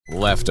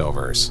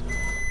leftovers,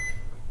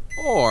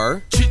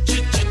 or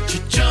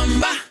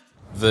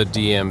the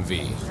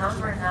DMV,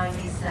 Number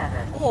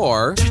 97.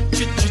 or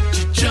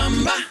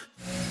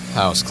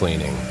house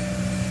cleaning,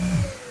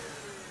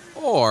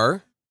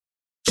 or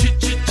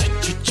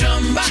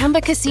Chumba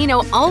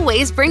Casino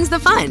always brings the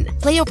fun.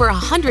 Play over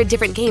 100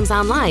 different games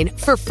online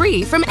for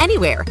free from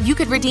anywhere. You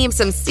could redeem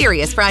some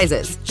serious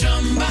prizes.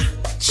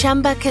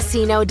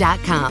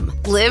 ChumbaCasino.com.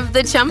 Live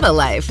the Chumba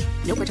life.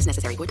 No purchase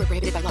necessary. Void where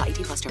prohibited by law.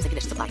 18+ terms and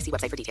conditions apply. See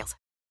website for details.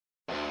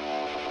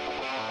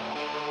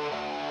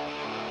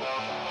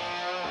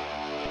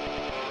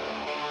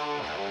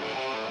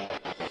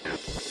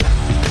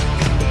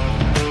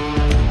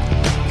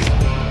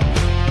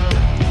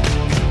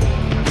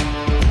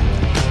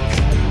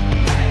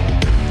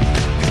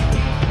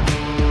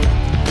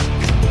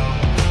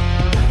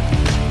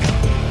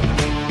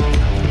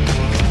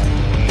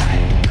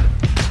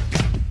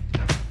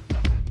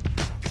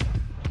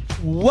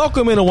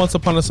 Welcome into Once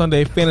Upon a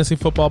Sunday Fantasy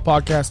Football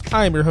Podcast.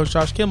 I am your host,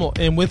 Josh Kimmel,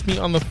 and with me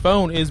on the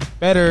phone is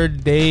Better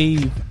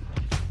Dave.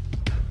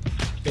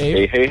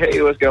 Dave?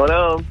 Hey, what's going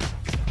on?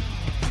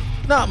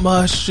 Not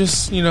much,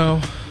 just,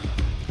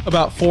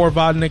 about 4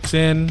 Vodniks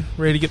in,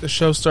 ready to get the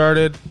show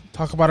started,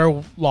 talk about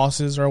our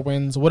losses, our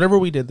wins, whatever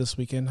we did this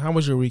weekend. How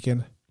was your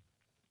weekend?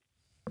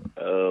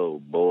 Oh,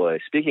 boy.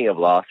 Speaking of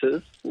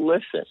losses,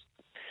 listen,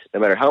 no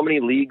matter how many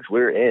leagues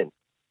we're in,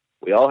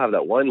 we all have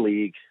that one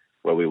league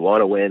where we want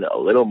to win a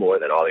little more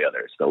than all the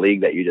others. The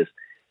league that you just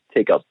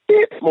take a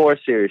bit more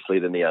seriously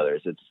than the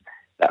others. It's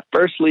that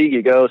first league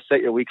you go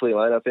set your weekly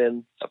lineup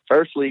in, the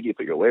first league you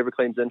put your waiver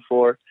claims in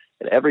for,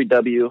 and every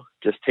W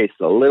just tastes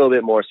a little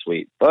bit more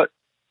sweet. But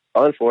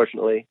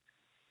unfortunately,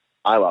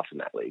 I lost in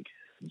that league.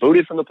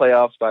 Booted from the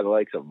playoffs by the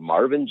likes of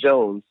Marvin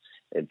Jones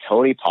and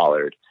Tony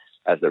Pollard.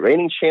 As the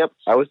reigning champ,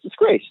 I was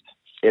disgraced.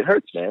 It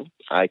hurts, man.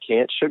 I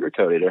can't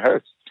sugarcoat it. It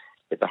hurts.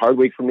 It's a hard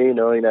week for me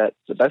knowing that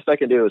the best I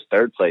can do is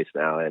third place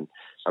now. And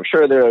I'm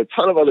sure there are a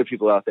ton of other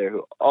people out there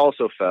who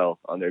also fell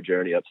on their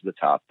journey up to the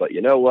top. But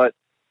you know what?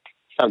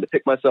 It's time to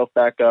pick myself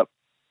back up,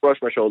 brush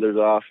my shoulders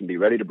off, and be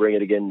ready to bring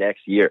it again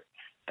next year.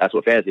 That's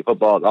what fantasy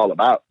football is all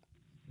about.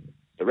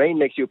 The rain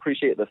makes you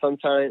appreciate the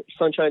sunshine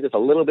just a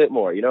little bit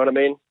more. You know what I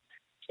mean?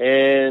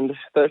 And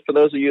for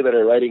those of you that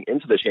are riding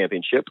into the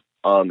championship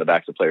on the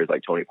backs of players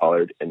like Tony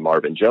Pollard and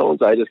Marvin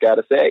Jones, I just got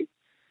to say,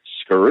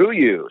 screw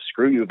you.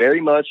 Screw you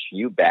very much,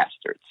 you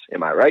bastards.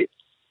 Am I right?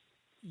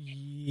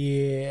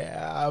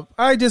 Yeah,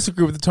 I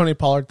disagree with the Tony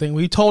Pollard thing.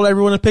 We told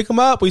everyone to pick him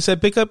up. We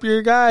said, pick up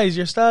your guys,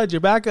 your studs,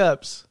 your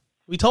backups.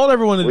 We told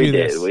everyone to do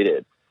this. We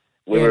did.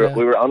 We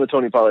were on the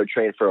Tony Pollard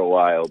train for a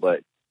while,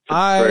 but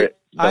I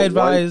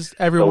advised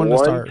everyone to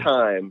start.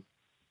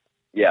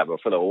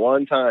 But for the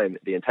one time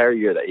the entire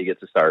year that he gets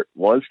to start,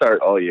 one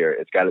start all year,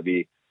 it's got to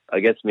be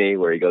against me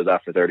where he goes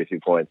out for 32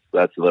 points.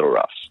 That's a little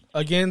rough.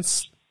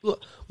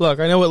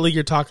 Look, I know what league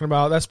you're talking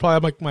about. That's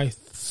probably like my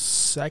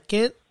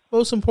second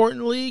most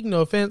important league.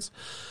 No offense.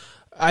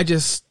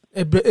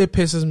 It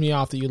pisses me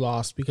off that you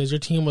lost because your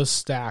team was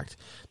stacked.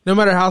 No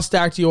matter how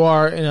stacked you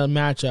are in a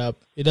matchup,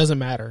 it doesn't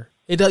matter.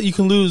 You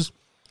can lose.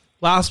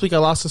 Last week I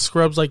lost to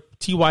scrubs like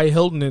T.Y.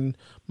 Hilton and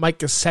Mike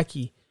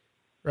Gesicki,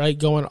 right?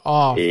 Going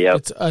off. Yep.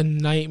 It's a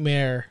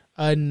nightmare.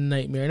 And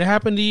it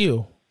happened to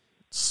you.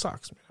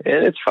 Sucks, man.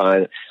 And it's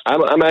fine.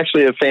 I'm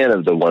actually a fan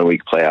of the 1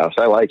 week playoffs.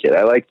 I like it.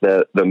 I like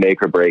the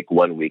make or break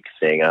 1 week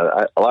thing.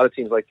 A lot of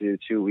teams like to do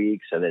 2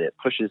 weeks, and then it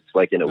pushes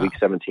like into week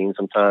 17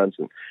 sometimes,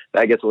 and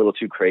that gets a little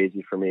too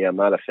crazy for me. I'm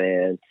not a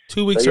fan.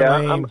 2 weeks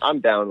are lame. I'm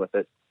down with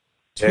it.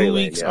 2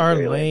 weeks are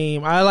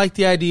lame. I like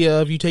the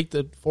idea of you take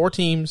the 4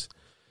 teams,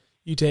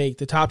 you take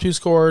the top 2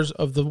 scorers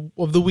of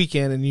the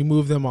weekend, and you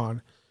move them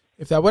on.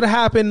 If that would have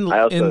happened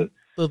in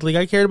the league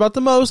I cared about the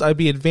most, I'd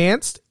be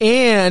advanced,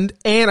 and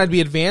I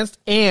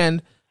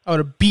would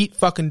have beat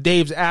fucking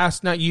Dave's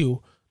ass, not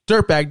you,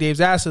 dirtbag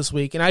Dave's ass this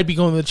week, and I'd be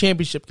going to the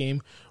championship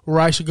game where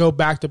I should go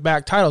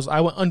back-to-back titles.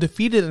 I went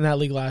undefeated in that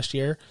league last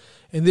year,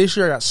 and this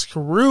year I got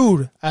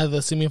screwed out of the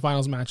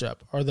semifinals matchup,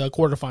 or the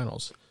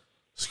quarterfinals.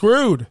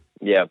 Screwed.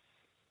 Yeah.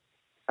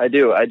 I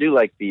do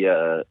like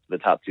the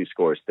top 2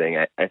 scores thing.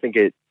 I think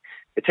it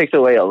takes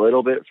away a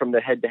little bit from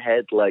the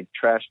head-to-head, like,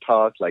 trash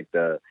talk, like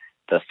the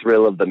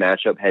thrill of the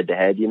matchup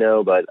head-to-head,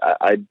 but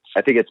I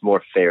think it's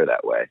more fair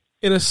that way.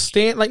 In a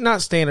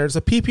not standard, it's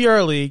a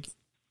PPR league,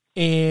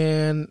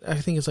 and I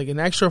think it's like an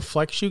extra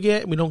flex you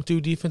get. We don't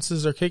do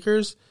defenses or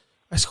kickers.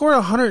 I scored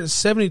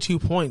 172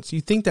 points.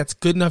 You think that's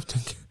good enough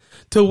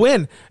to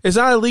win? It's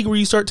not a league where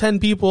you start 10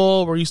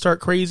 people, where you start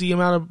crazy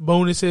amount of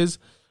bonuses.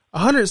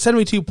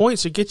 172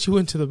 points to get you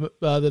into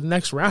the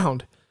next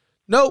round.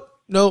 Nope,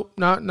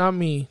 not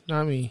me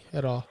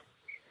at all.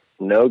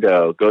 No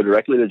go. Go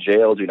directly to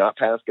jail. Do not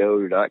pass go.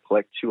 Do not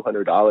collect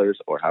 $200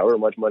 or however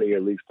much money your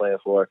league's playing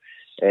for.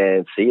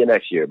 And see you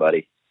next year,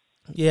 buddy.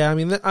 Yeah,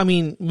 I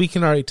mean, we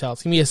can already tell.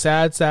 It's going to be a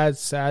sad, sad,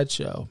 sad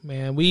show,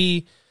 man.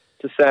 It's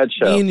a sad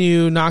show. Me and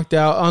you knocked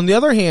out. On the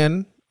other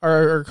hand,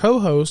 our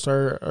co-host,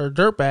 our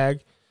dirtbag,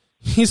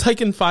 he's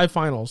like in 5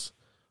 finals.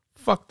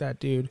 Fuck that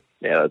dude.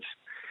 Yeah,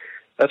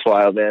 That's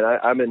wild, man.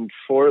 I'm in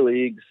 4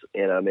 leagues,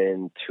 and I'm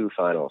in 2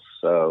 finals.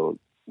 So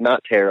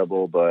not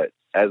terrible, but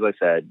as I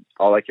said,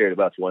 all I cared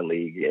about is 1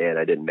 league, and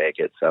I didn't make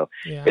it. So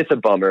It's a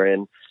bummer.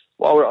 And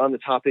while we're on the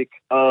topic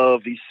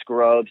of these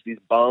scrubs, these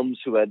bums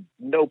who had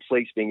no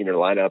place being in your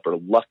lineup or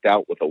lucked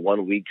out with a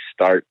 1-week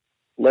start,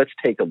 let's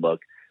take a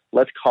look.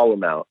 Let's call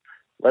them out.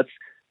 Let's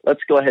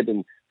go ahead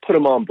and put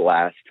them on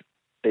blast.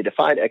 They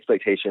defied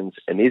expectations,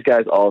 and these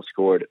guys all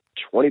scored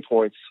 20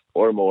 points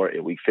or more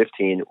in Week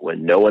 15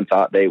 when no one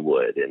thought they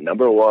would. And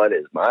number 1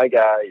 is my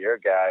guy, your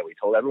guy. We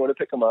told everyone to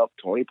pick him up,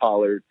 Tony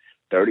Pollard,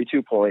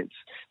 32 points.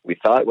 We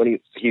thought when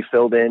he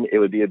filled in, it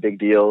would be a big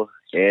deal,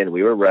 and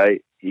we were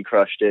right. He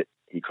crushed it.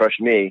 He crushed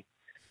me.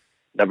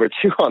 Number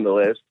 2 on the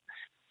list,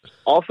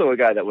 also a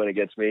guy that went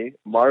against me,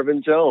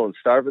 Marvin Jones,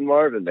 Starvin'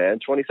 Marvin, man,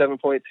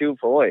 27.2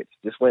 points.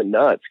 Just went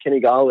nuts.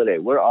 Kenny Golladay,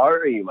 where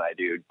are you, my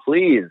dude?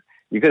 Please.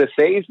 You could have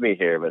saved me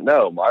here, but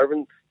no,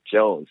 Marvin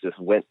Jones just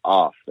went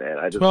off,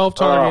 man. 12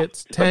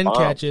 targets, 10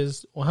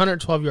 catches,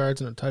 112 yards,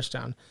 and a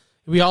touchdown.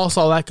 We all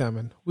saw that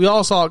coming. We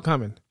all saw it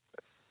coming.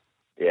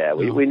 Yeah,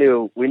 we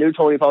knew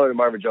Tony Pollard and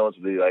Marvin Jones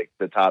would be like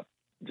the top,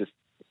 just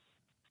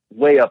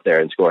way up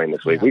there in scoring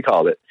this week. Yeah. We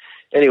called it.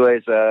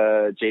 Anyways,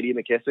 J.D.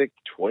 McKissick,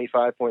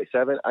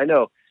 25.7. I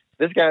know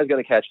this guy's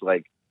going to catch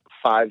like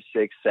 5,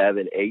 6,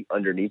 7, 8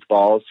 underneath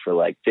balls for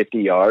like 50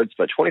 yards,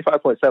 but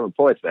 25.7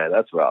 points, man,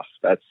 that's rough.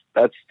 That's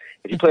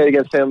if you play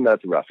against him,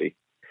 that's roughy.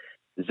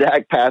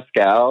 Zach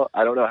Pascal,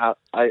 I don't know how.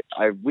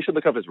 We should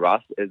look up his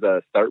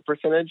start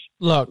percentage.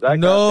 Look, Zach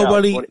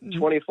nobody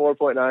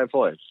 24.9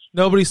 points.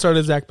 Nobody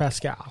started Zach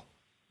Pascal.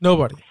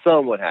 Nobody.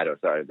 Someone had to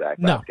start Zach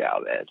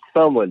Pascal, man.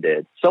 Someone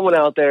did. Someone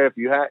out there, if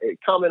you have,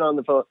 comment on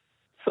the phone,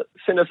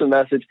 send us a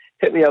message,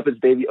 hit me up as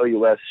Baby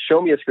OUS,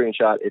 show me a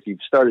screenshot if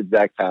you've started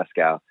Zach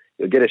Pascal.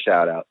 You'll get a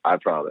shout out, I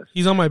promise.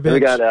 He's on my bench. We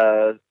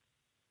got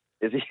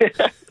is he?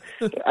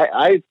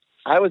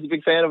 I was a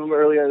big fan of him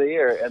earlier in the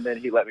year, and then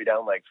he let me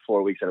down like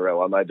 4 weeks in a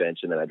row on my bench,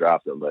 and then I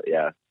dropped him. But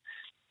yeah.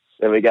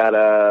 Then we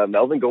got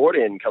Melvin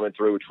Gordon coming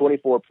through,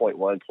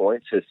 24.1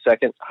 points, his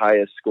second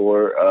highest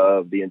score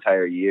of the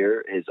entire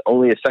year. His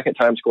only his second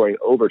time scoring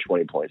over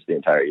 20 points the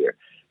entire year.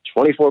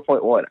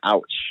 24.1.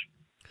 Ouch.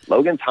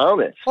 Logan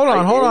Thomas. Hold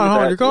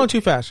on. You're going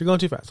too fast.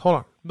 Hold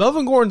on.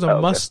 Melvin Gordon's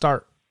a must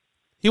start.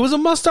 He was a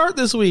must start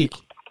this week.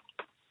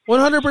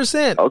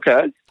 100%.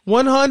 Okay.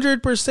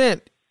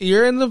 100%.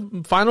 You're in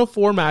the final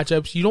 4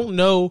 matchups. You don't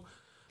know.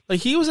 Like,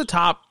 he was a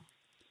top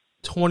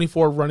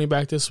 24 running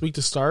back this week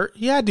to start.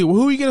 He had to.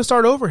 Who are you going to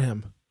start over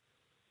him?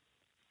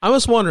 I'm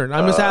just wondering.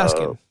 I'm just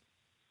asking.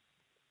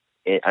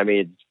 I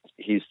mean,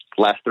 he's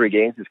last 3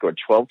 games, he scored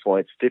 12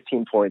 points,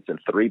 15 points, and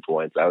 3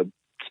 points. I would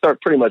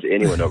start pretty much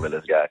anyone over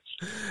this guy.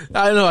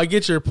 I know. I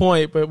get your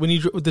point, but when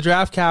with the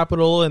draft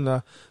capital and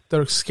the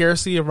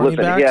scarcity of running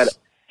backs.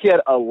 He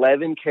had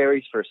 11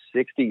 carries for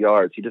 60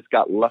 yards. He just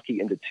got lucky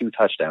into 2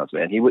 touchdowns,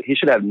 man. He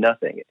should have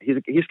nothing.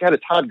 He's got a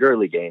Todd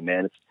Gurley game,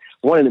 man. It's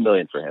 1 in a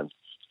million for him.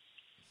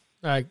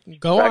 All right,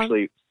 go on.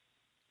 Actually,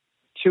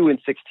 2 in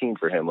 16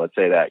 for him, let's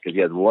say that, because he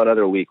has 1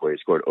 other week where he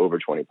scored over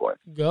 20 points.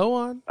 Go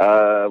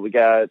on. We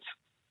got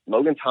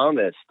Logan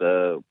Thomas,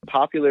 the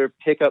popular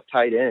pickup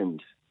tight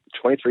end,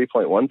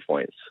 23.1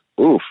 points.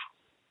 Oof.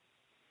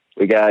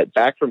 We got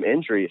back from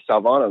injury,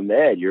 Salvon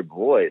Ahmed, your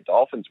boy,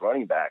 Dolphins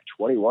running back,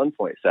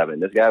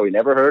 21.7. This guy we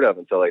never heard of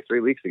until like 3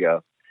 weeks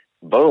ago.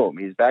 Boom,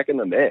 he's back in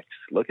the mix,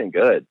 looking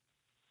good.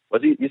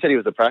 You said he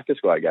was a practice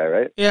squad guy,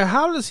 right? Yeah,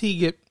 how does he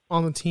get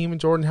on the team and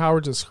Jordan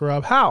Howard's a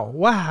scrub? How?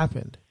 What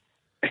happened?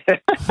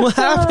 What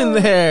happened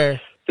there?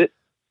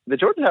 Did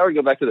Jordan Howard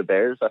go back to the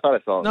Bears? I thought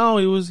I saw him. No,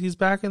 he's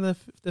back in the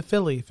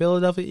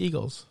Philadelphia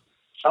Eagles.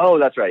 Oh,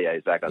 that's right. Yeah,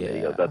 he's back on the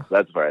Eagles.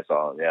 That's where I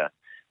saw him, yeah.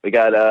 We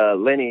got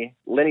Lenny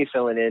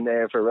filling in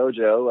there for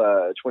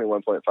Rojo,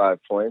 21.5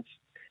 points.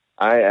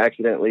 I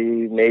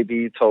accidentally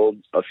maybe told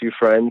a few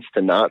friends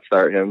to not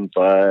start him,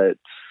 but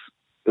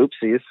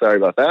oopsies, sorry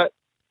about that.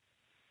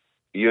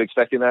 You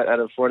expecting that out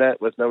of Fournette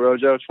with no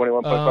Rojo,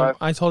 21.5?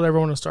 I told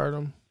everyone to start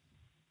him.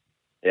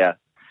 Yeah.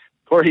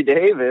 Corey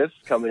Davis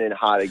coming in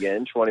hot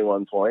again,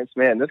 21 points.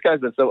 Man, this guy's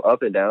been so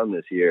up and down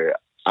this year.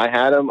 I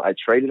had him. I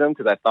traded him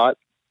because I thought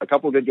a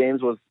couple of good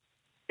games was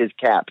his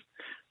cap.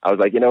 I was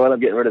like, you know what?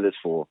 I'm getting rid of this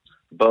fool.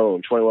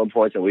 Boom, 21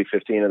 points in Week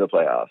 15 of the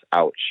playoffs.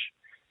 Ouch.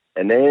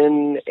 And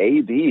then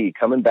AB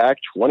coming back,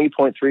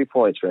 20.3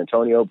 points for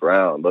Antonio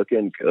Brown.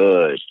 Looking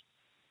good.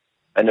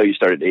 I know you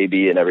started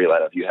AB in every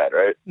lineup you had,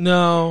 right?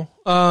 No.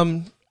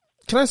 Can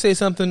I say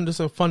something? Just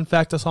a fun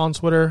fact I saw on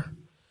Twitter.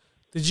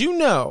 Did you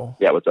know?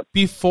 Yeah, what's up?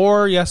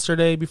 Before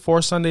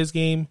Sunday's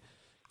game,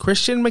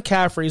 Christian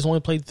McCaffrey has only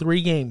played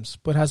 3 games,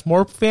 but has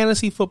more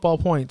fantasy football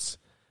points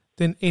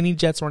than any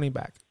Jets running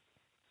back.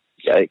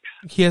 Yikes.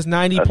 He has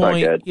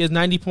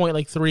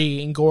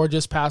 90.3, and Gore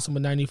just passed him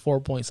with 94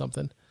 point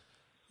something.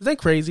 Isn't that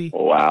crazy?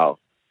 Wow.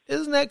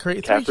 Isn't that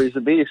crazy? McCaffrey's a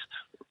beast.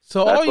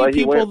 So that's all you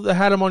people that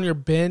had him on your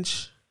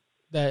bench,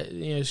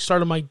 that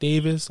started Mike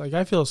Davis, like,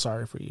 I feel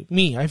sorry for you.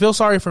 I feel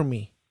sorry for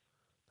me.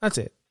 That's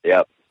it.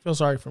 Yep. I feel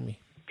sorry for me.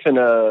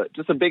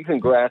 Just a big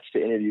congrats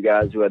to any of you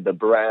guys who had the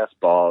brass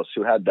balls,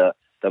 who had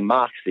the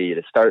moxie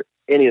to start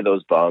any of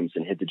those bums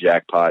and hit the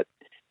jackpot,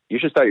 you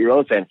should start your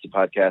own fantasy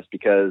podcast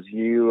because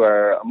you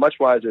are much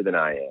wiser than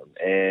I am.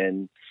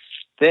 And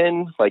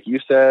then, like you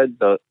said,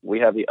 we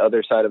have the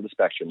other side of the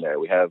spectrum there.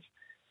 We have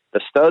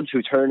the studs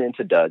who turn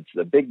into duds,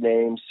 the big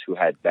names who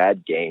had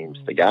bad games,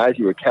 the guys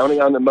you were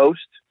counting on the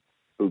most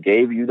who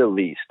gave you the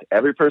least.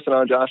 Every person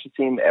on Josh's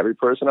team, every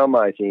person on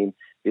my team,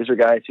 these are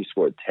guys who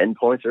scored 10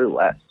 points or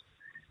less.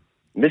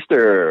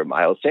 Mr.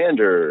 Miles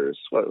Sanders,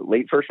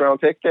 late first-round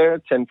pick there,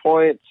 10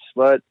 points,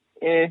 but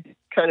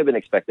kind of been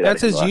expected.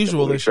 That's his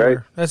usual this year.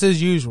 Right? That's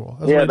his usual.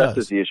 That's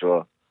his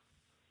usual.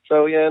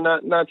 So,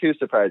 not too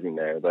surprising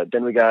there. But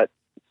then we got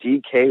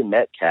DK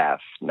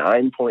Metcalf,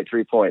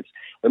 9.3 points.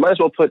 We might as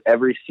well put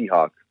every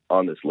Seahawk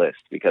on this list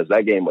because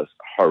that game was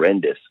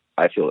horrendous.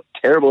 I feel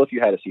terrible if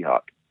you had a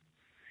Seahawk.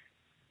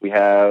 We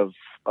have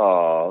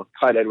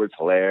Clyde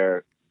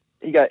Edwards-Helaire.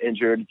 He got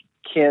injured.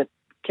 Can't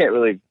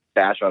really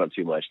bash on him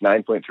too much.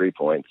 9.3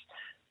 points.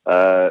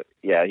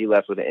 He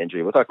left with an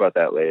injury. We'll talk about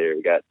that later.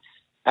 We got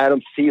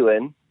Adam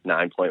Thielen,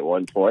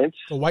 9.1 points.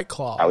 The White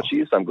Claw.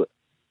 Ouchies.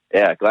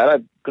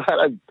 Glad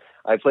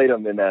I played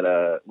him in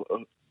that.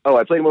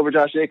 I played him over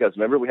Josh Jacobs.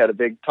 Remember, we had a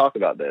big talk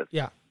about this.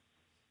 Yeah.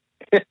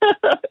 That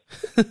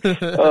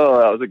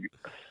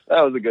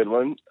was a good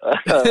one.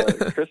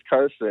 Chris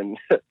Carson,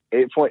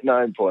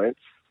 8.9 points.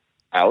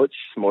 Ouch.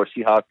 More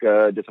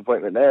Seahawk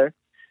disappointment there.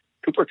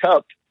 Cooper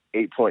Kupp,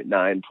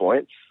 8.9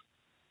 points.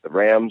 The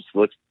Rams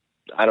looked,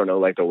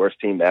 like the worst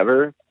team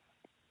ever.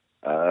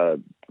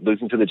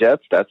 Losing to the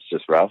Jets, that's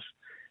just rough.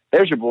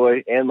 There's your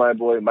boy and my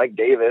boy, Mike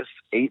Davis,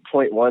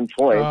 8.1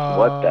 points.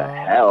 What the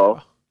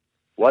hell?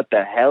 What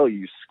the hell,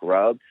 you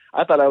scrub?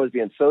 I thought I was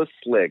being so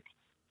slick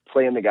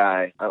playing the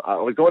guy. I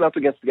was going up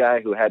against the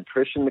guy who had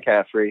Christian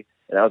McCaffrey,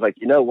 and I was like,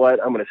 you know what?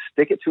 I'm going to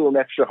stick it to him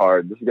extra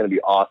hard. This is going to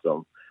be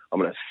awesome. I'm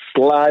going to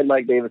slide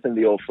Mike Davis into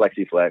the old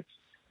flexi flex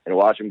and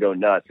watch him go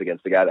nuts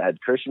against the guy that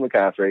had Christian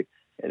McCaffrey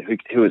and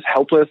who was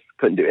helpless,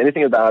 couldn't do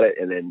anything about it.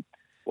 And then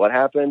what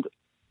happened?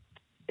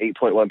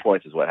 8.1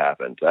 points is what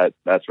happened.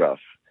 That's rough.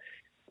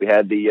 We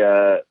had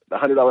the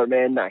 $100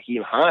 man,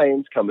 Nyheim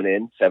Hines, coming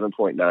in,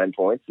 7.9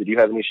 points. Did you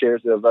have any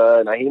shares of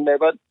Nyheim there,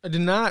 bud? I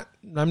did not.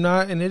 I'm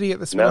not an idiot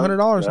that spent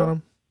 $100 on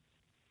him.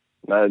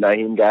 Not a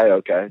Nyheim guy?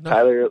 Okay.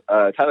 No.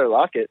 Tyler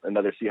Lockett,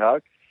 another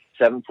Seahawk,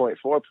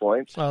 7.4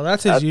 points. Oh,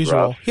 that's his usual.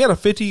 Rough. He had a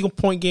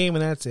 50-point game,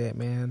 and that's it,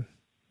 man.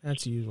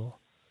 That's usual.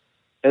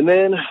 And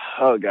then,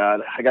 oh,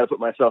 God, I got to put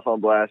myself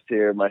on blast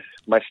here. My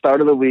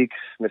start of the week,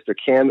 Mr.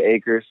 Cam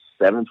Akers,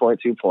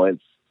 7.2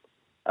 points.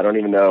 I don't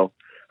even know.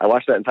 I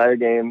watched that entire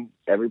game,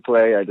 every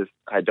play.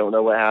 I don't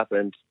know what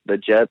happened. The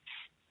Jets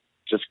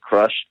just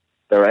crushed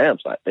the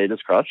Rams. They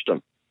just crushed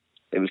them.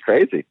 It was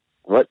crazy.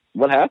 What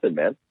happened,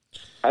 man?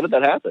 How did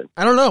that happen?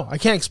 I don't know. I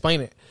can't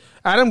explain it.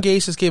 Adam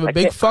Gase just gave a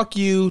big fuck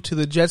you to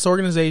the Jets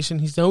organization.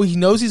 He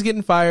knows he's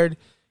getting fired.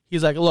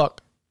 He's like,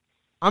 look,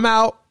 I'm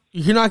out.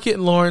 You're not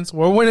getting Lawrence.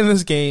 We're winning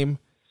this game.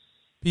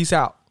 Peace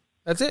out.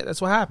 That's it. That's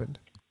what happened.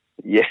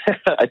 Yeah,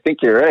 I think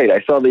you're right.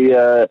 I saw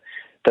the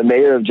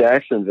mayor of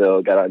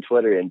Jacksonville got on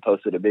Twitter and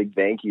posted a big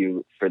thank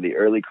you for the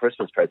early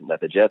Christmas present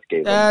that the Jets gave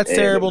him. That's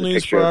terrible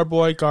news for our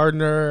boy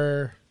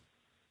Gardner.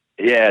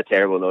 Yeah,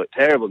 terrible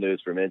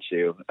news for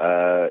Minshew.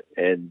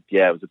 And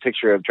yeah, it was a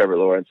picture of Trevor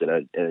Lawrence in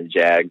a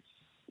Jags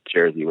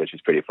jersey, which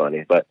is pretty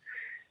funny. But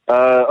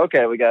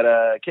okay, we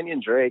got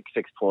Kenyon Drake,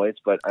 6 points.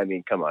 But I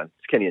mean, come on,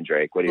 it's Kenyon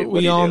Drake.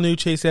 We all knew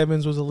Chase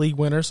Edmonds was a league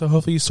winner, so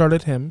hopefully you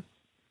started him.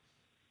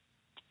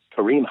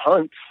 Kareem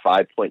Hunt,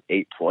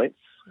 5.8 points.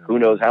 Who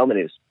knows how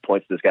many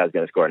points this guy's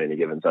going to score on any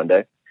given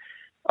Sunday.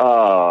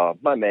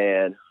 My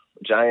man,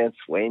 Giants,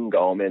 Wayne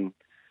Gallman.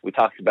 We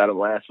talked about him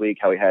last week,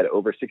 how he had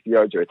over 60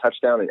 yards or a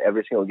touchdown in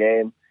every single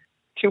game.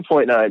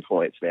 2.9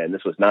 points, man.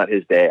 This was not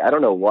his day. I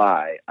don't know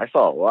why. I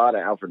saw a lot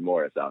of Alfred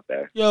Morris out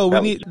there.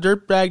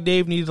 Dirtbag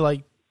Dave needed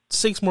like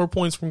 6 more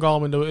points from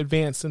Gallman to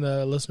advance in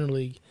the listener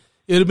league.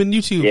 It would have been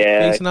you two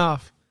facing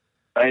off.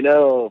 I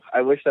know.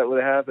 I wish that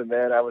would have happened,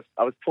 man. I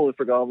was pulling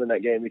for Gallman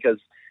that game because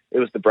it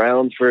was the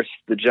Browns versus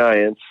the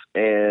Giants,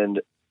 and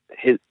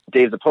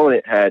Dave's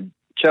opponent had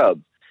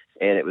Chubb,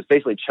 and it was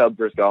basically Chubb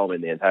versus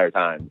Gallman the entire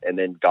time. And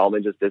then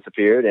Gallman just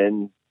disappeared,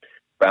 and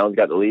Browns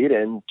got the lead,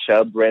 and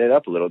Chubb ran it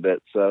up a little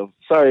bit. So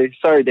sorry,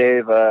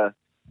 Dave. I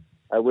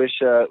wish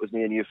it was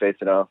me and you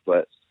facing off,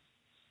 but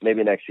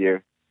maybe next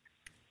year.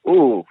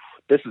 Ooh,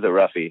 this is a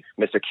roughie.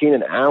 Mr.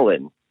 Keenan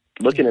Allen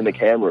looking in the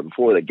camera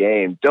before the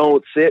game.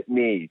 Don't sit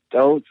me,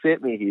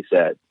 he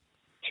said.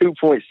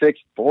 2.6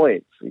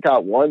 points. He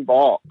caught one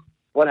ball.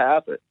 What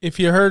happened? If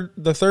you heard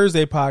the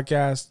Thursday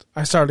podcast,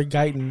 I started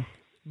Guyton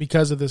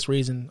because of this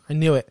reason. I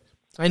knew it.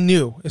 I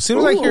knew. As soon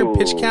as I hear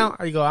pitch count,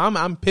 I go,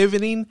 I'm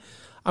pivoting.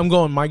 I'm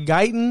going my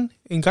Guyton.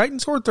 And Guyton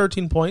scored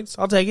 13 points.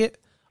 I'll take it.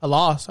 I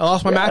lost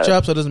my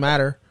matchup, so it doesn't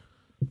matter.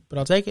 But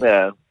I'll take it.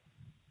 Yeah.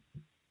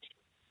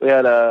 We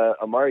had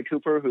Amari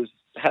Cooper, who's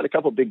had a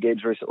couple big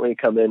games recently,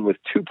 come in with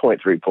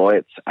 2.3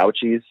 points.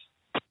 Ouchies.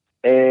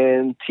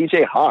 And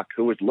TJ Hawk,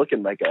 who was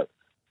looking like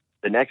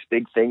the next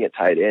big thing at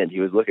tight end.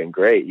 He was looking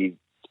great.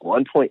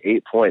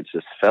 1.8 points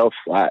just fell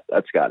flat.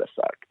 That's got to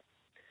suck.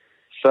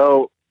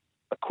 So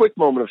a quick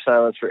moment of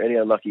silence for any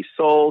unlucky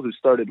soul who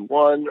started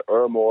one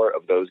or more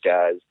of those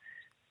guys.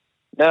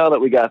 Now that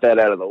we got that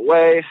out of the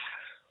way,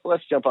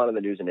 let's jump on to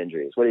the news and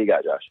injuries. What do you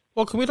got, Josh?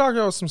 Well, can we talk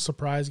about some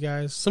surprise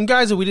guys? Some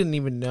guys that we didn't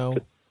even know.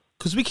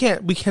 Because we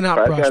cannot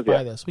brush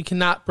by this. We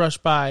cannot brush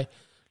by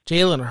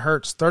Jalen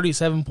Hurts,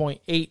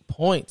 37.8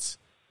 points.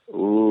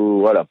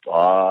 Ooh, what a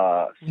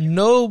boss.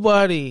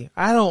 Nobody,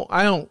 I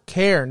don't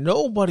care.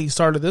 Nobody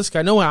started this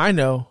guy. No one I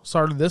know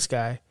started this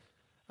guy.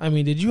 I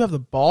mean, did you have the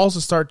balls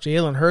to start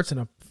Jalen Hurts in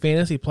a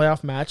fantasy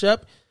playoff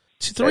matchup?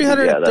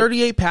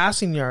 338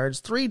 passing yards,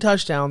 3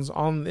 touchdowns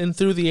on and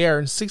through the air,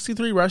 and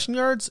 63 rushing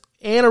yards,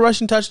 and a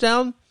rushing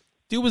touchdown.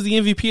 Dude was the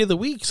MVP of the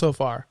week so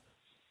far.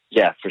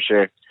 Yeah, for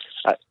sure.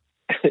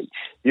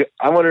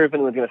 I wonder if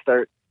anyone's going to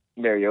start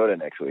Mariota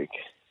next week.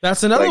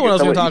 That's another one I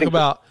was going to talk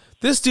about.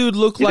 This dude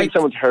looked like... You think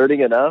someone's hurting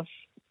enough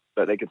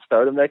that they could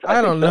start him next?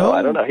 I don't know.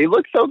 I don't know. He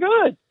looks so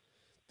good.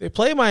 They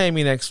play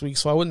Miami next week,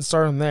 so I wouldn't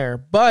start him there.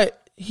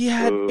 But he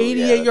had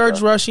 88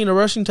 yards rushing, a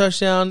rushing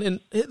touchdown, and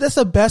that's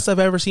the best I've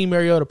ever seen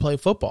Mariota play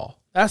football.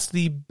 That's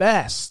the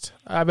best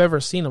I've ever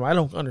seen him. I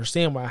don't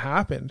understand what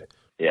happened.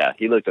 Yeah,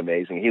 he looked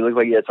amazing. He looked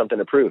like he had something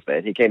to prove,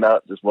 man. He came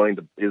out just wanting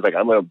to... He was like,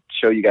 I'm going to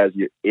show you guys,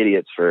 you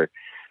idiots, for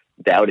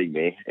doubting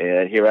me,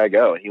 and here I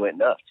go. And he went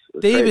nuts.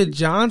 David crazy.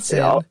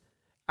 Johnson,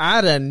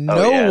 out of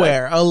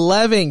nowhere,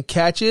 11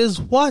 catches.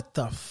 What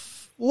the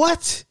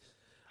what?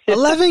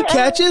 11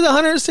 catches,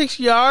 106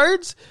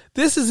 yards.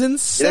 This is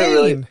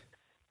insane.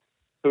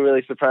 Who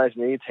really surprised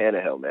me?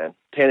 Tannehill, man.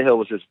 Tannehill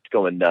was just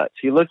going nuts.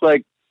 He looked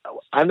like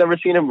I've never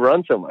seen him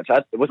run so much.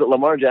 Was it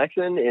Lamar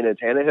Jackson in a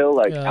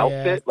Tannehill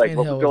outfit? Yeah,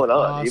 what was going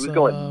on? Awesome. He was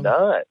going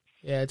nuts.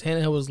 Yeah,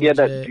 Tannehill was. He had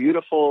that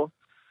beautiful.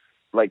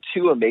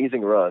 2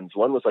 amazing runs.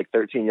 One was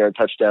 13-yard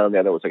touchdown. The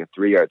other was a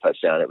 3-yard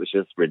touchdown. It was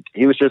just,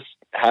 he was just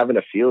having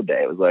a field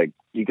day. It was like,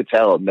 you could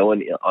tell no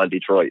one on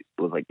Detroit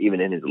was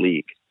even in his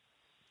league.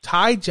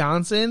 Ty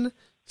Johnson,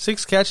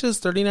 6 catches,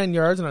 39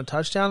 yards and a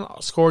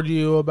touchdown, scored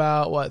you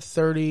about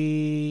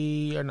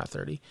 17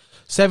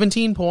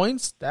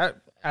 points. That,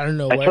 I don't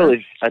know.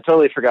 I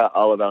totally forgot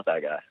all about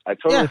that guy. I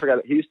totally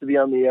forgot. He used to be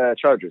on the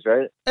Chargers,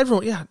 right?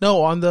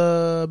 On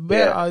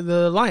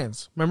the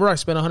Lions. Remember, I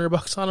spent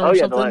 $100 on him. Oh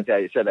yeah, the Lions. Yeah,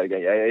 you said that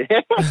again. Yeah.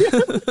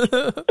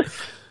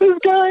 This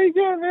guy,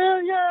 yeah,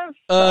 man, yes.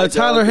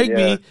 Tyler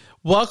Higbee,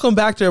 welcome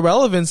back to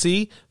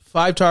irrelevancy.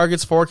 5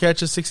 targets, 4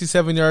 catches,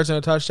 67 yards and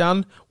a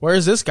touchdown.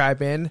 Where's this guy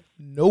been?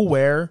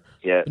 Nowhere.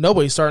 Yeah.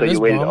 Nobody's starting this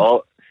bum.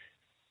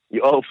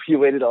 You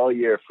waited all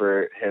year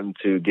for him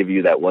to give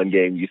you that one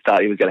game. You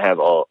thought he was going to have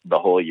the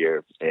whole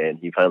year, and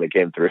he finally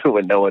came through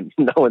when no one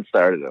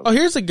started him. Oh,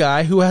 here's a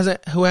guy who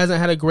hasn't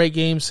had a great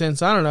game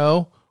since, I don't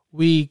know,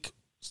 week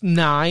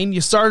 9.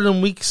 You started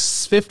him week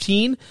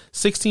 15,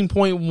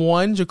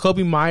 16.1.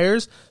 Jacoby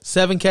Myers,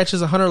 7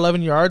 catches,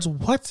 111 yards.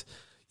 What?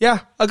 Yeah,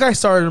 a guy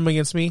started him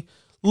against me.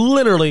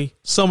 Literally,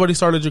 somebody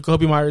started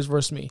Jacoby Myers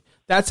versus me.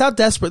 That's how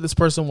desperate this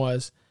person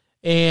was.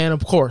 And,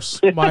 of course,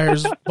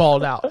 Myers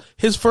balled out.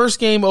 His first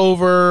game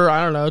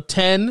over,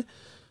 10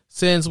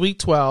 since week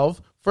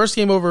 12. First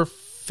game over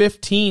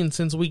 15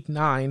 since week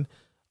 9.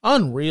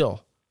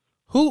 Unreal.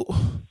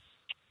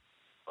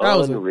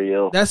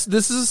 Unreal. This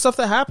is the stuff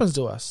that happens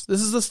to us.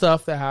 This is the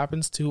stuff that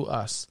happens to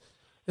us.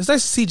 It's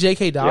nice to see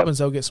J.K. Dobbins,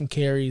 though, get some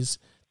carries.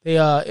 They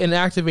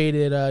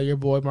inactivated your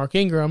boy Mark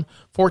Ingram.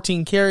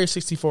 14 carries,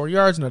 64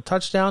 yards, and a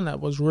touchdown. That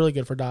was really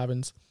good for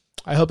Dobbins.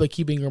 I hope they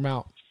keep Ingram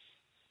out.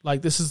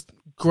 This is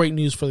great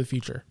news for the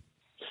future.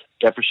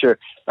 Yeah, for sure.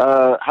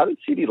 How did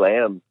CeeDee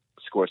Lamb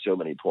score so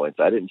many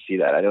points? I didn't see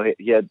that. I know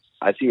he had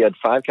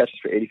 5 catches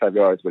for 85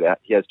 yards, but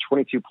he has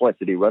 22 points.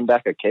 Did he run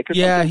back a kick or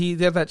something? Yeah, he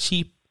had that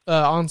cheap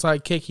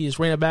onside kick. He just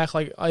ran it back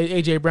like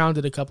A.J. Brown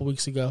did a couple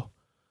weeks ago.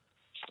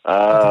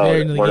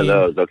 One of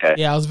those. Okay.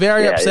 Yeah, I was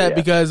very upset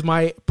because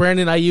my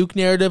Brandon Ayuk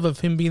narrative of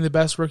him being the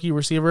best rookie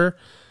receiver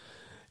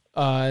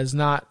is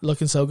not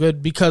looking so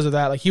good because of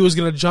that. He was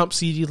going to jump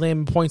CeeDee Lamb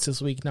in points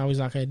this week. Now he's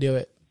not going to do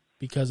it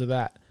because of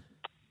that.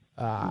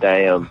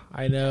 Damn.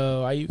 I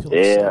know. Ayuk looks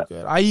so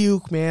good.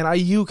 Ayuk, man.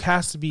 Ayuk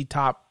has to be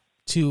top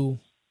 2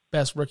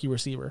 best rookie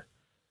receiver.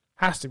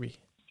 Has to be.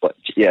 What?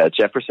 Yeah,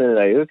 Jefferson and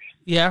Ayuk?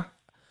 Yeah.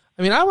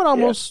 I would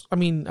almost, I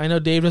know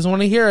Dave doesn't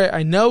want to hear it.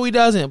 I know he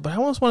doesn't, but I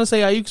almost want to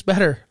say Ayuk's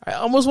better. I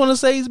almost want to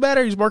say he's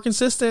better. He's more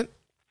consistent,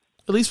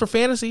 at least for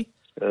fantasy.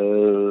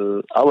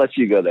 I'll let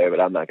you go there, but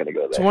I'm not going to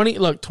go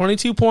there.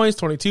 22 points,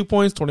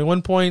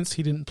 21 points.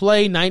 He didn't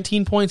play.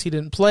 19 points. He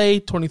didn't play.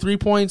 23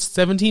 points,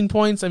 17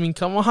 points.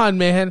 Come on,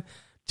 man.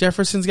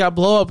 Jefferson's got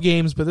blow-up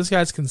games, but this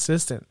guy's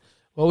consistent.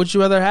 What would you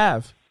rather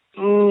have?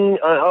 In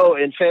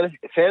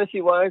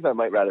fantasy-wise, I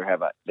might rather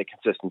have the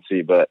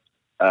consistency, but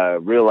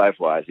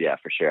real-life-wise, yeah,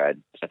 for sure.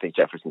 I think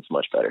Jefferson's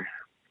much better.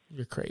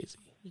 You're crazy.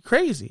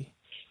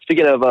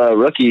 Speaking of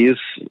rookies,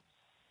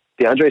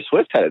 DeAndre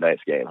Swift had a nice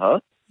game, huh?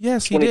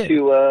 Yes, he did.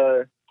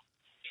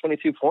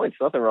 22 points.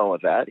 Nothing wrong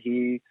with that.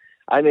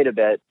 I made a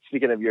bet.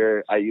 Speaking of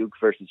your Ayuk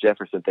versus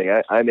Jefferson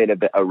thing, I made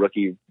a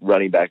rookie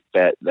running back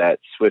bet that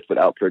Swift would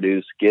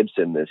outproduce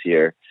Gibson this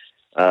year.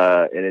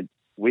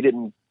 We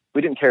didn't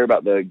care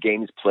about the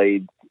games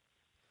played.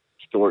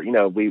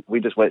 We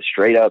just went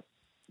straight up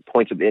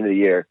points at the end of the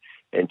year.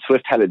 And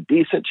Swift had a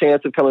decent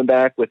chance of coming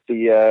back with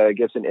the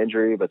Gibson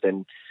injury, but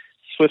then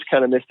Swift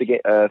kind of missed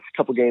a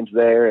couple games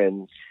there,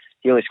 and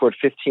he only scored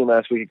 15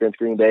 last week against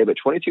Green Bay, but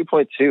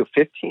 22.2,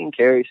 15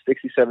 carries,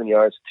 67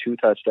 yards, 2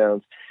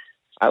 touchdowns.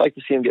 I like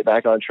to see him get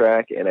back on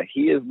track, and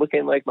he is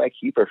looking like my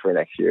keeper for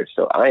next year.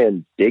 So I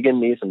am digging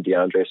me some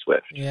DeAndre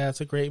Swift. Yeah,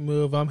 it's a great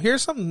move.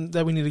 Here's something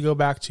that we need to go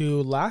back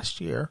to last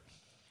year.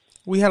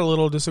 We had a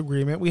little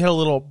disagreement. We had a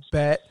little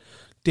bet.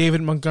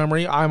 David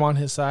Montgomery, I'm on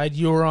his side.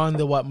 You were on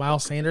the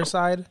Miles Sanders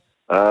side?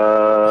 Who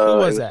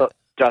was that?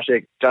 Josh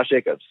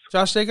Jacobs.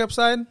 Josh Jacobs'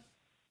 side?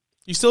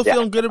 You still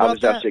feeling good about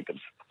that? Josh Jacobs.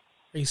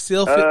 Are you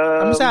still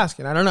I'm just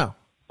asking. I don't know.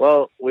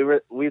 Well,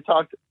 we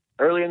talked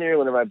earlier in the year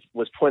whenever I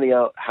was pointing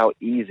out how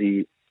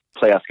easy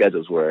playoff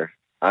schedules were.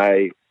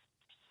 I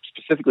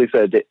specifically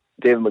said that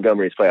David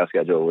Montgomery's playoff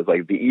schedule was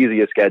like the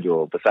easiest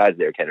schedule besides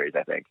Derrick Henry's,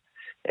 I think.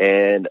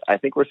 And I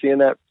think we're seeing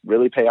that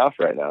really pay off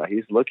right now.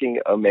 He's looking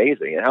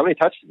amazing. And how many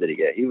touches did he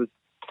get? He was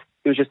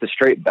just a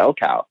straight bell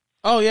cow.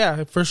 Oh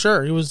yeah, for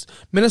sure.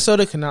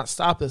 Minnesota could not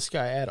stop this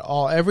guy at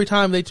all. Every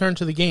time they turned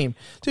to the game,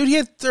 dude, he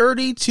had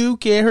 32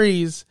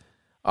 carries,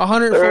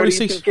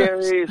 146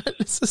 carries.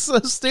 This is so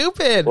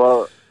stupid.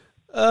 Well,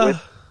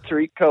 with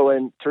Tariq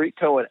Cohen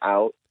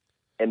out,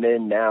 and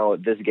then now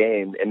in this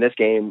game,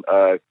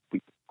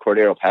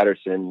 Cordero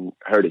Patterson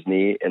hurt his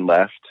knee and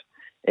left.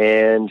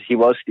 And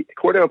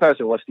Cordero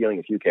Patterson was stealing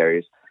a few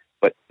carries,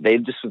 but they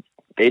just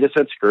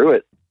said, screw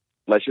it.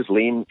 Let's just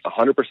lean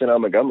 100%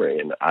 on Montgomery.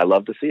 And I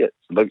love to see it.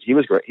 Look, he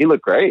was great. He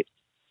looked great.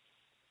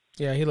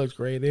 Yeah, he looked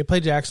great. They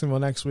play Jacksonville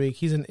next week.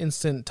 He's an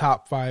instant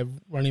top 5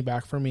 running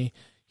back for me.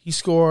 He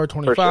scored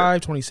 25,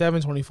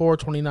 27, 24,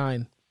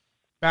 29.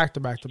 Back to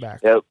back to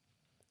back. Yep.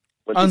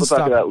 When people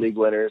talk about league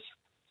winners,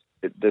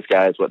 this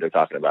guy is what they're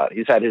talking about.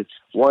 He's had his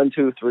 4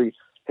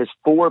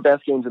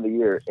 best games of the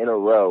year in a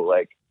row,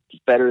 like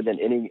better than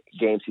any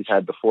games he's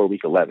had before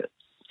week 11.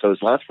 So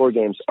his last 4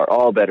 games are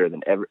all better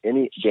than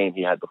any game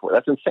he had before.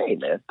 That's insane,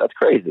 man. That's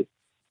crazy.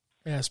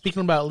 Yeah,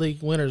 speaking about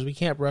league winners, we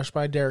can't brush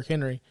by Derrick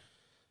Henry.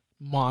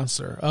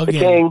 Monster.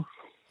 Again.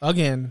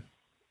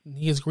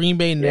 He has Green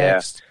Bay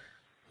next. Yeah.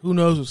 Who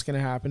knows what's going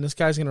to happen? This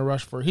guy's going to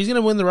rush for it. He's going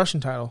to win the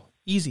rushing title.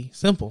 Easy.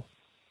 Simple.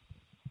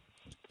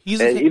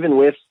 Even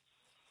with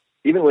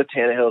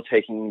Tannehill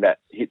taking that,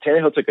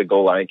 Tannehill took a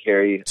goal line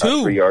carry, a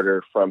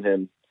 3-yarder from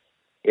him.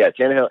 Yeah,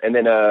 Tannehill, and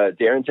then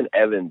Darrington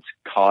Evans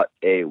caught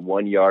a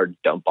 1-yard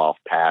dump-off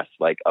pass.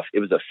 It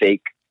was a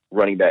fake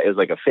running back. It was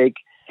like a fake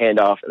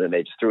handoff, and then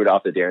they just threw it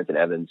off to Darrington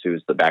Evans,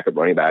 who's the backup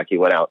running back. He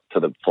went out to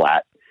the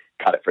flat,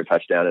 caught it for a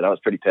touchdown, and I was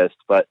pretty pissed.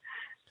 But,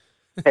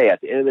 hey, at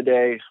the end of the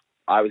day,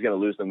 I was going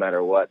to lose no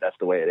matter what. That's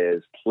the way it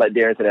is. Let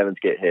Darrington Evans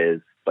get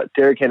his. But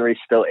Derrick Henry's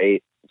still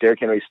 8. Derrick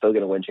Henry's still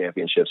going to win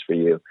championships for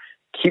you.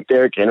 Keep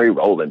Derrick Henry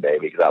rolling,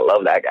 baby, because I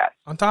love that guy.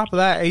 On top of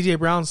that, A.J.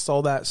 Brown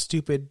stole that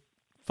stupid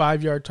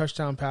 5-yard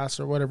touchdown pass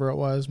or whatever it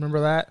was.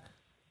 Remember that?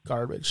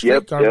 Garbage.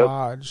 Straight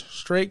garbage.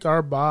 Straight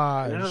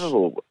garbage.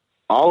 No.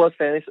 All of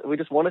fantasy, we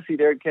just want to see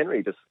Derrick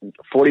Henry just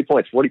 40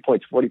 points. That's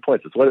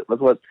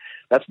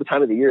the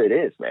time of the year it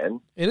is,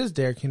 man. It is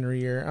Derrick Henry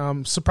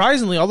year.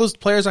 Surprisingly, all those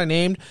players I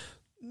named,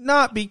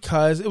 not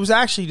because, it was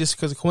actually just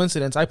because of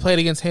coincidence. I played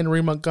against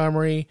Henry,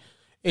 Montgomery,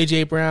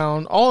 A.J.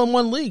 Brown, all in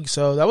one league,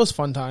 so that was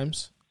fun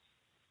times.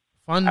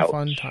 Fun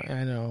time.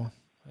 I know.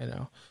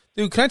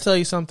 Dude, can I tell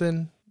you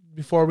something?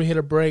 Before we hit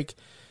a break,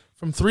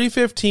 from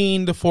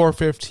 3:15 to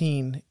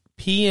 4:15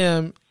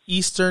 p.m.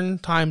 Eastern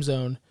time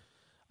zone,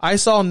 I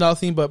saw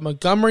nothing but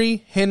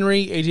Montgomery,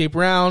 Henry, A.J.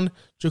 Brown,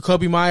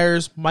 Jacoby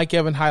Myers, Mike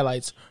Evans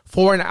highlights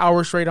for an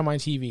hour straight on my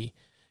TV.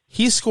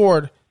 He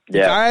scored, the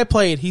guy I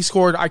played,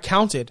 I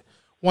counted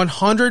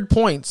 100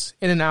 points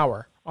in an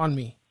hour on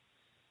me.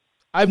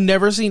 I've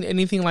never seen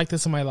anything like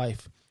this in my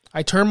life.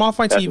 I turned off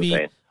my TV.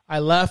 Insane. I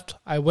left.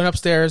 I went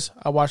upstairs.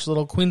 I watched a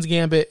little Queen's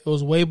Gambit. It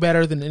was way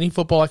better than any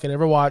football I could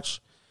ever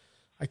watch.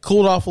 I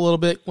cooled off a little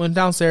bit, went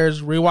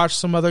downstairs, rewatched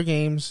some other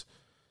games,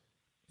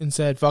 and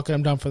said, fuck it,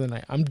 I'm done for the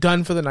night. I'm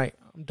done for the night.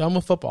 I'm done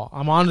with football.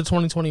 I'm on to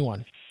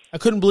 2021. I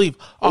couldn't believe.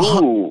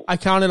 I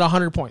counted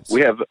 100 points.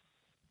 We have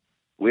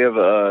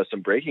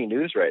some breaking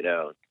news right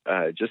now.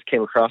 Just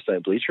came across on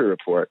a Bleacher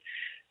Report.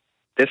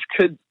 This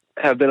could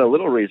have been a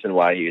little reason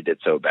why he did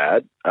so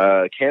bad.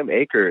 Cam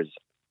Akers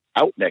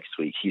out next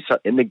week.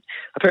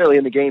 Apparently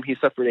in the game he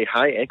suffered a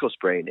high ankle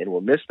sprain and will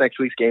miss next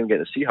week's game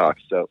against the Seahawks.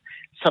 So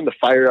it's time to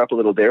fire up a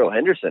little Darrell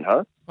Henderson,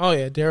 huh? Oh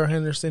yeah, Darrell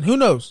Henderson. Who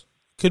knows?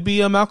 Could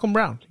be Malcolm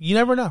Brown. You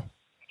never know.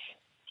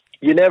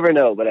 You never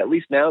know, but at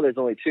least now there's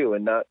only 2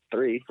 and not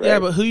 3. Right? Yeah,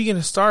 but who are you going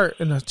to start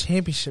in a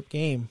championship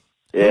game?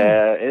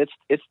 Yeah, and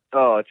it's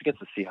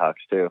against the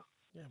Seahawks too.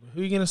 Yeah, but who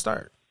are you going to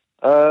start?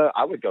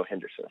 I would go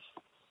Henderson.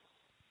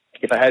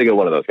 If I had to go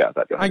one of those guys,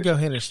 I'd go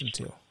Henderson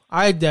too.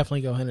 I'd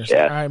definitely go Henderson.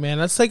 Yeah. All right, man.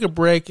 Let's take a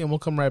break, and we'll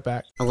come right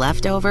back.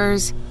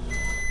 Leftovers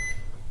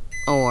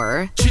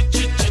or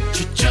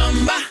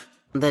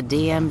the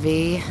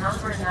DMV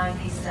number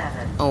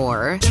 97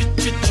 or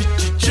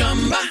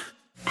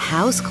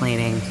house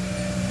cleaning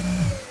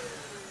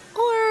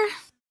or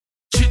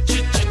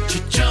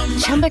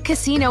Chumba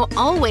Casino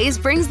always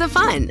brings the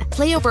fun.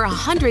 Play over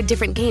 100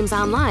 different games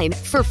online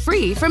for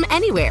free from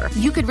anywhere.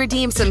 You could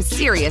redeem some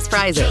serious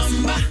prizes.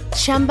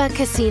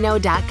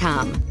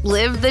 ChumbaCasino.com.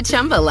 Live the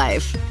Chumba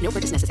life. No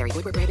purchase necessary.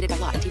 Void where prohibited by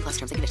law. 18+ terms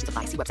and conditions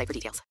apply. See website for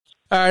details.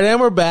 All right, and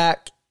we're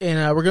back,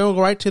 and we're going to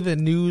go right to the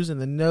news and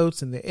the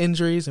notes and the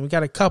injuries, and we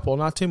got a couple,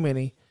 not too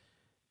many.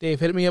 Dave,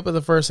 hit me up with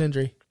the first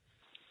injury.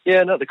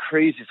 Yeah, not the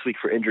craziest week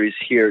for injuries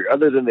here.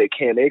 Other than the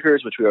Cam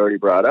Akers, which we already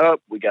brought up,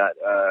 we got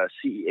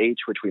CEH,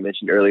 which we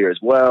mentioned earlier as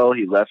well.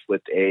 He left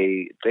with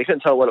they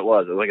couldn't tell what it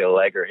was. It was like a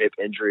leg or hip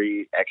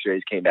injury.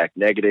 X-rays came back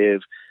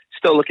negative.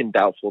 Still looking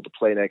doubtful to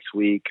play next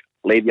week.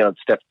 Le'Veon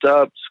stepped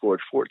up,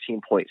 scored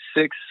 14.6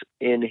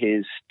 in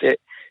his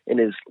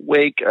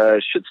wake.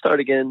 Should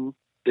start again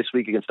this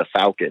week against the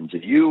Falcons.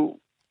 If you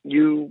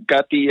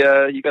got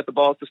the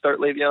balls to start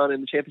Le'Veon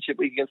in the championship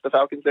week against the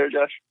Falcons there,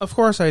 Josh? Of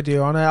course I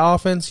do. On that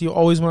offense, you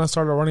always want to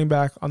start a running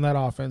back on that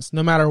offense,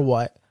 no matter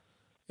what.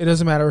 It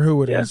doesn't matter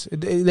who it is.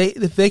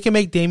 If they can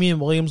make Damian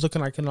Williams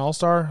looking like an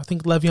all-star, I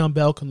think Le'Veon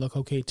Bell can look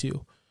okay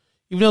too.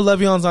 Even though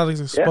Le'Veon's not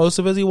as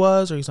explosive as he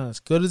was, or he's not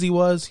as good as he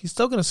was, he's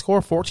still going to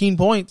score 14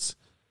 points.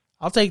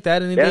 I'll take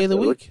that any day of the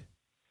week.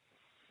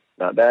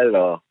 Not bad at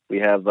all. We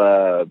have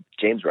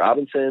James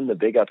Robinson, the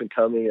big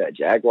up-and-coming at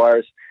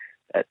Jaguars.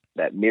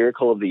 That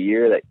miracle of the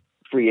year, that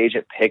free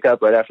agent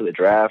pickup right after the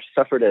draft,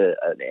 suffered an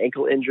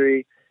ankle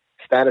injury,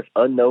 status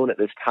unknown at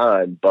this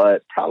time,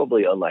 but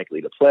probably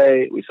unlikely to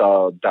play. We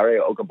saw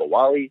Dario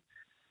Ogunbowale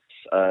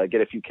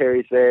get a few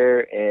carries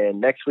there,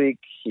 and next week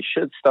he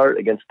should start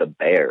against the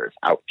Bears.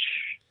 Ouch.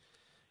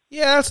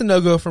 Yeah, that's a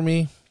no-go for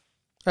me.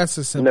 That's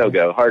a simple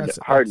no-go.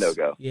 Hard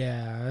no-go.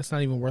 Yeah, that's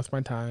not even worth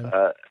my time.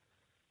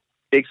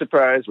 Big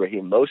surprise,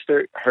 Raheem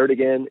Mostert hurt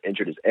again,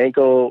 injured his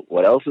ankle.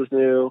 What else is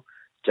new?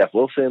 Jeff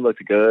Wilson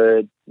looked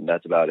good, and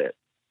that's about it.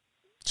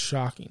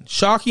 Shocking.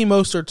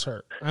 Mostert's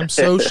hurt. I'm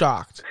so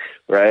shocked.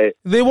 Right?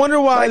 They wonder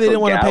why they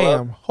didn't want to pay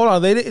him. Hold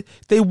on.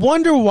 They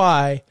wonder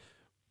why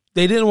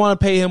they didn't want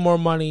to pay him more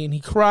money, and he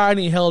cried, and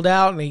he held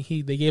out, and they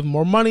gave him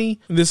more money,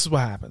 and this is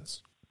what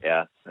happens.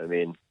 Yeah, I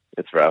mean,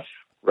 it's rough.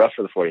 Rough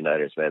for the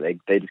 49ers, man.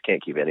 They just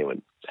can't keep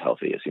anyone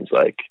healthy, it seems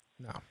like.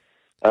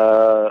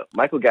 No.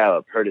 Michael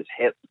Gallup hurt his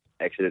hip,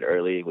 exited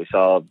early. We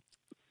saw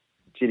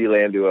CeeDee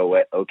Lamb do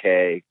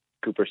okay.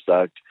 Cooper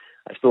sucked.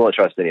 I still don't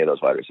trust any of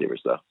those wide receivers,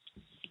 though.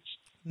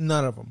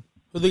 None of them.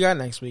 Who they got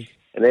next week?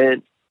 And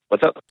then,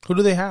 what's up? Who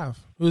do they have?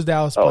 Who's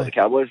Dallas play? The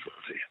Cowboys?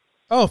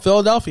 Oh,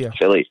 Philadelphia.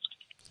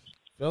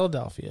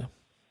 Philadelphia.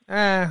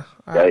 I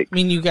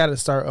mean, you got to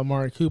start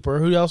Amari Cooper.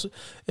 Who else?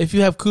 If you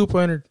have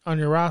Cooper on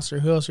your roster,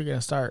 who else are you going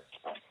to start?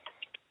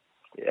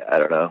 Yeah, I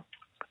don't know.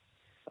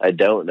 I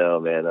don't know,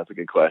 man. That's a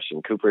good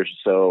question. Cooper's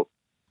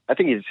I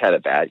think he just had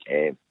a bad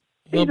game.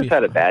 He just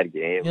had a bad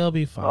game. He'll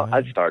be fine.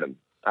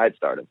 I'd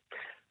start him.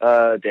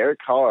 Derek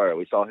Carr,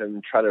 we saw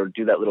him try to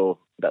do that little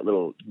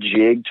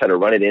jig, try to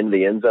run it into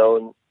the end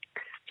zone.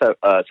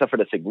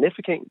 Suffered a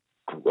significant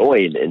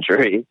groin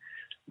injury.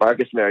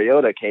 Marcus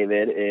Mariota came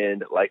in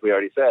and, like we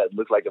already said,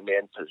 looked like a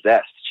man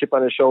possessed. Chip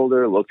on his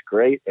shoulder, looked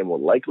great, and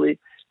will likely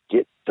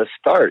get the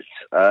start.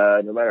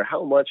 No matter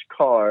how much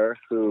Carr,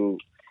 who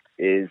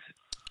is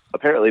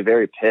apparently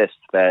very pissed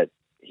that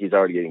he's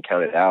already getting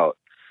counted out,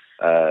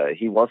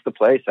 he wants to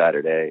play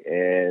Saturday,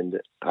 and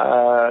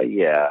I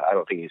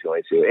don't think he's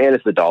going to. And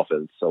it's the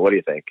Dolphins, so what do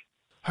you think?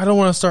 I don't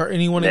want to start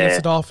anyone against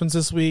the Dolphins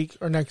this week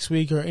or next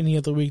week or any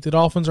other week. The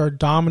Dolphins are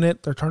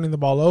dominant. They're turning the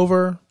ball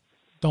over.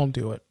 Don't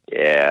do it.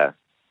 Yeah,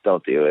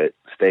 don't do it.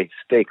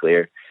 Stay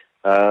clear.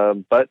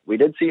 But we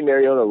did see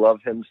Mariota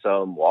love him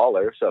some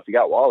Waller, so if you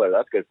got Waller,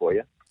 that's good for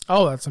you.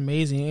 Oh, that's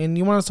amazing. And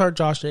you want to start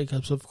Josh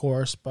Jacobs, of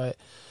course, but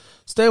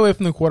stay away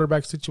from the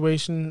quarterback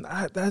situation.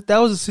 That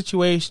was a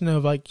situation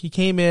of, like, he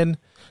came in,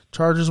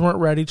 Chargers weren't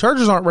ready.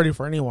 Chargers aren't ready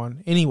for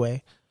anyone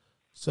anyway.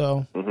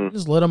 So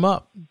just lit him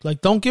up.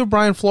 Like, don't give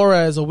Brian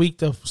Flores a week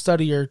to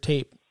study your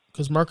tape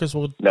because Marcus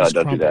will don't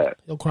crumble. Do that.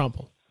 He'll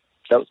crumble.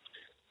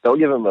 Don't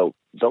give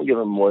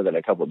him more than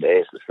a couple of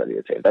days to study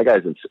the tape. That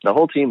guy's the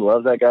whole team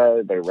loves that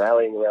guy. They're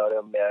rallying around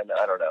him, man.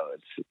 I don't know.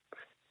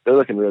 They're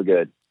looking real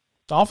good.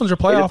 Dolphins are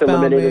playoff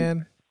bound,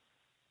 man.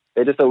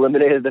 They just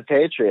eliminated the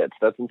Patriots.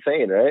 That's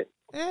insane, right?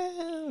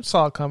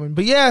 Saw it coming.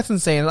 But yeah, it's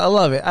insane. I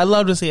love it. I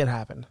love to see it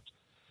happen.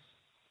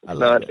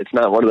 It's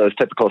not one of those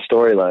typical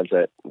storylines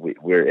that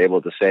we're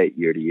able to say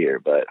year to year,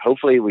 but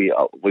hopefully we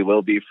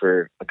will be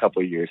for a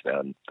couple of years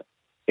now.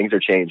 Things are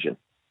changing.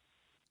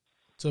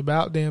 It's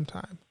about damn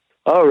time.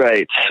 All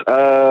right.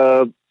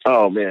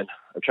 Oh man,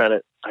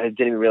 I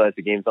didn't even realize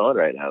the game's on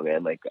right now,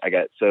 man. Like, I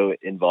got so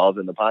involved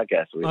in the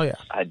podcast.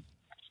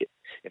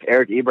 If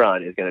Eric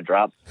Ebron is going to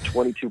drop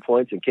 22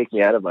 points and kick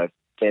me out of my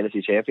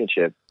fantasy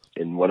championship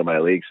in one of my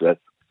leagues, so it's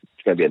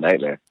going to be a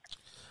nightmare.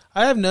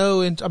 I'm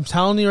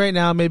telling you right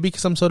now, maybe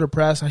because I'm so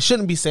depressed, I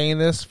shouldn't be saying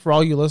this for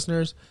all you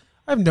listeners.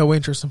 I have no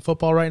interest in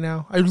football right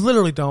now. I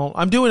literally don't.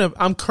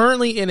 I'm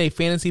currently in a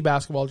fantasy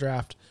basketball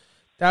draft.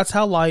 That's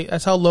how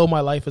low my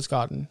life has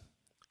gotten.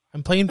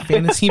 I'm playing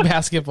fantasy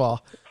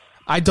basketball.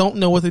 I don't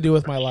know what to do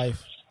with my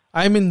life.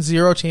 I'm in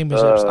 0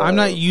 championships. I'm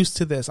not used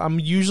to this. I'm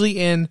usually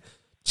in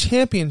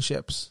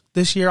championships.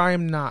 This year I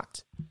am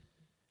not.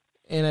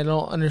 And I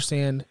don't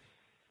understand.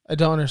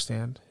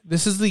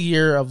 This is the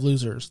year of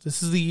losers.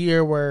 This is the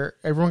year where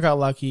everyone got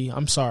lucky.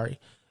 I'm sorry.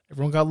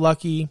 Everyone got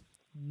lucky.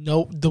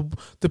 No,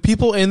 the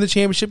people in the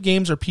championship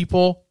games are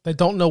people that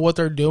don't know what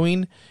they're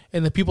doing,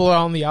 and the people that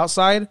are on the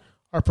outside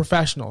are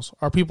professionals,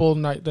 are people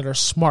that are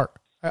smart.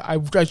 I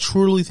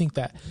truly think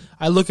that.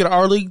 I look at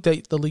our league,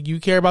 the league you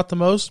care about the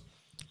most.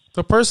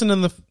 The person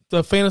in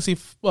the fantasy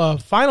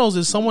finals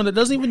is someone that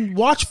doesn't even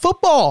watch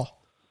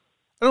football.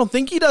 I don't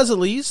think he does, at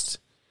least.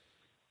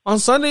 On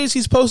Sundays,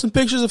 he's posting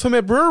pictures of him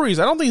at breweries.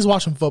 I don't think he's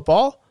watching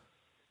football.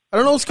 I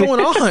don't know what's going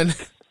on.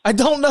 I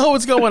don't know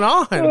what's going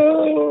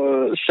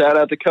on. Shout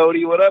out to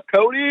Cody. What up,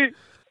 Cody?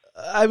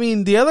 I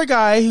mean, the other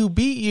guy who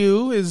beat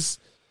you is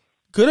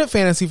good at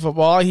fantasy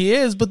football. He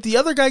is. But the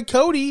other guy,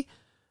 Cody,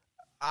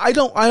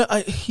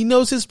 he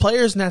knows his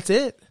players, and that's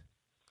it.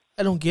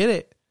 I don't get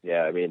it.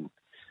 Yeah, I mean,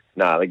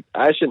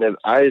 I shouldn't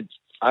have.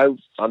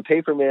 On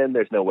paper, man,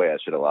 there's no way I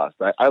should have lost.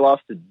 I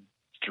lost to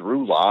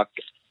Drew Lock,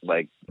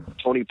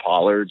 Tony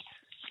Pollard,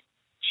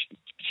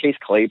 Chase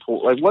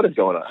Claypool. What is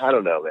going on? I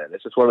don't know, man.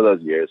 It's just one of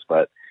those years.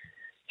 But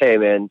hey,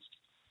 man,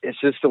 it's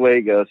just the way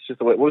it goes. It's just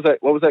the way. What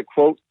was that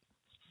quote?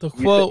 The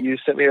quote you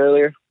sent me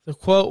earlier. The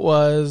quote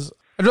was,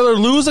 "I'd rather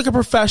lose like a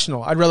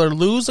professional.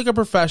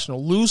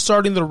 Lose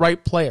starting the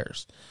right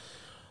players,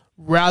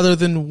 rather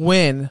than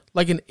win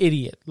like an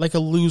idiot, like a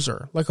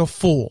loser, like a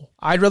fool.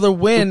 I'd rather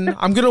win.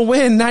 I'm going to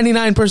win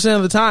 99%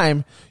 of the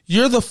time.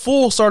 You're the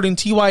fool starting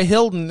T.Y.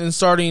 Hilton and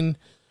starting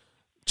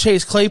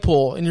Chase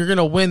Claypool, and you're going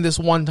to win this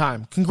one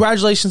time.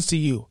 Congratulations to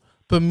you.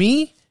 But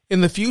me,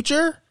 in the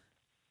future,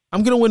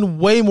 I'm going to win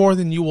way more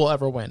than you will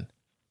ever win."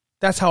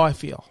 That's how I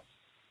feel.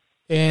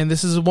 And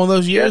this is one of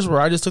those years where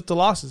I just took the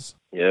losses.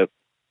 Yep.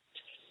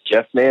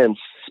 Jeff Mann,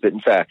 spitting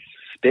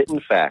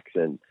facts.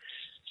 And,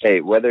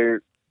 hey,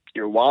 whether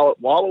you're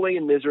wallowing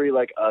in misery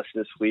like us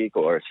this week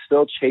or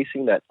still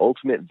chasing that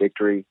ultimate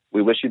victory,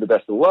 we wish you the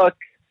best of luck,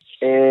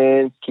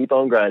 and keep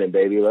on grinding,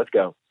 baby. Let's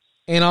go.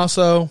 And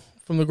also,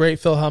 from the great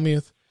Phil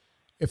Hellmuth,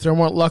 if there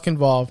weren't luck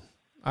involved,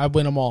 I'd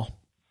win them all.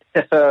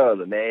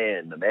 The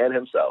man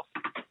himself.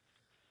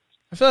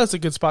 I feel that's a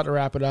good spot to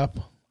wrap it up.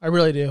 I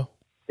really do.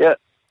 Yeah.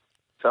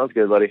 Sounds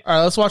good, buddy. All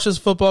right, let's watch this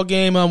football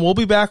game. We'll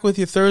be back with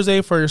you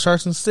Thursday for your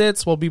starts and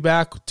sits. We'll be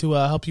back to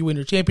help you win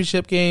your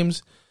championship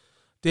games.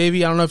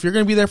 Davey, I don't know if you're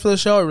going to be there for the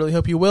show. I really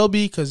hope you will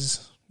be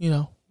because, we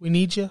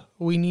need you.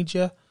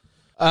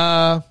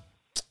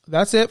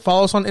 That's it.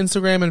 Follow us on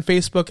Instagram and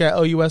Facebook at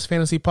OUS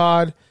Fantasy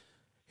Pod.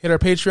 Hit our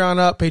Patreon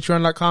up,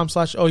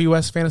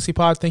 patreon.com/OUS Fantasy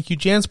Pod. Thank you,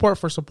 JanSport,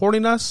 for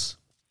supporting us.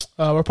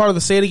 We're part of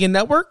the Say It Again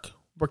Network.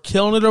 We're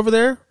killing it over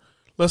there.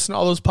 Listen to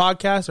all those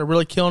podcasts. They're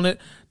really killing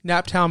it.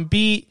 Naptown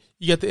Beat.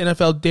 You got the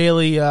NFL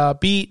Daily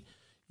Beat.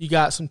 You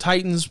got some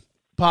Titans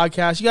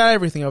podcast. You got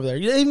everything over there.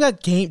 You even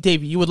got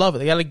Davey, you would love it.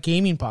 They got a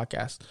gaming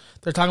podcast.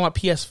 They're talking about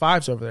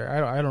PS5s over there.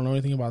 I don't know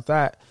anything about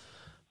that.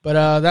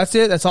 But that's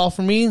it. That's all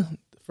for me.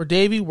 For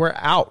Davey, we're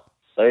out.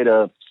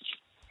 Later.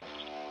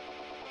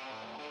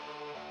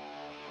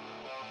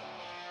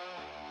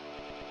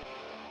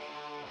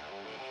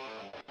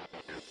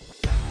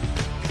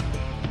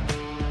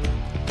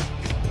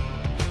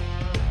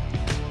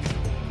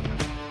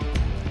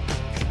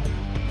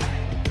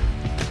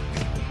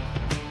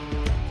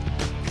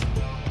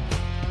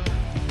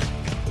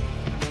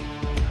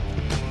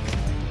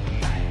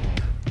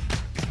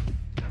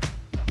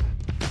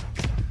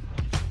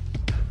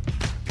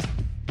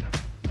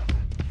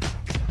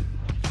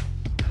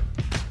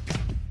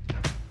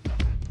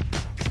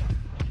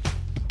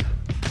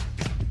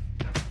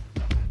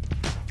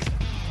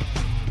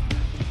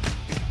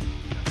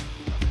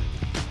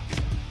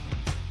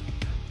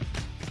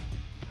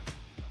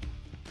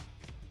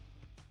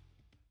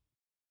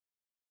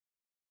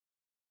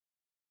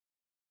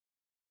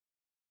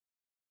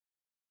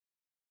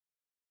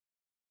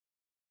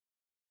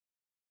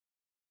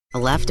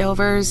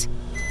 Leftovers,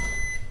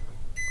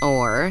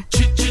 or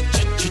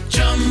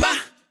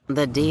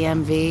the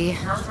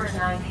DMV, number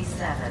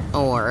 97,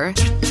 or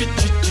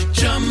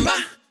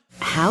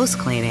house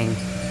cleaning,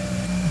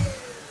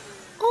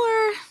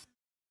 or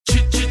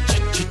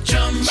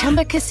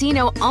Chumba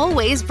Casino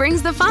always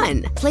brings the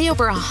fun. Play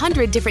over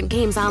 100 different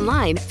games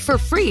online for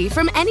free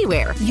from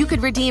anywhere. You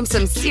could redeem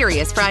some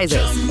serious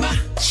prizes.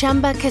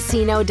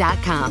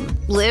 ChumbaCasino.com.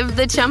 Live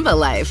the Chumba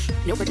life.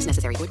 No purchase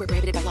necessary. Void where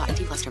prohibited by law.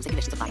 18+ terms and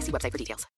conditions apply. See website for details.